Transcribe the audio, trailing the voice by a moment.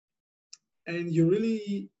and you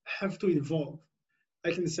really have to evolve.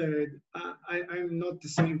 I can say I'm not the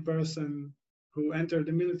same person who entered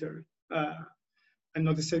the military. I'm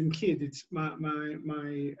not the same kid. It's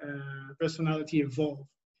my personality evolved,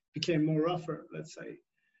 became more rougher, let's say.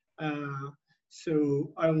 Uh,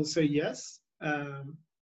 so I will say yes.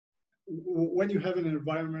 When you have an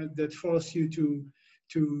environment that forces you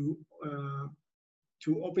to uh,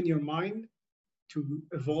 to open your mind, to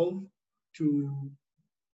evolve, to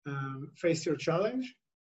face your challenge,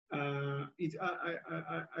 I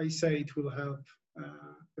say it will help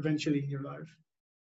eventually in your life.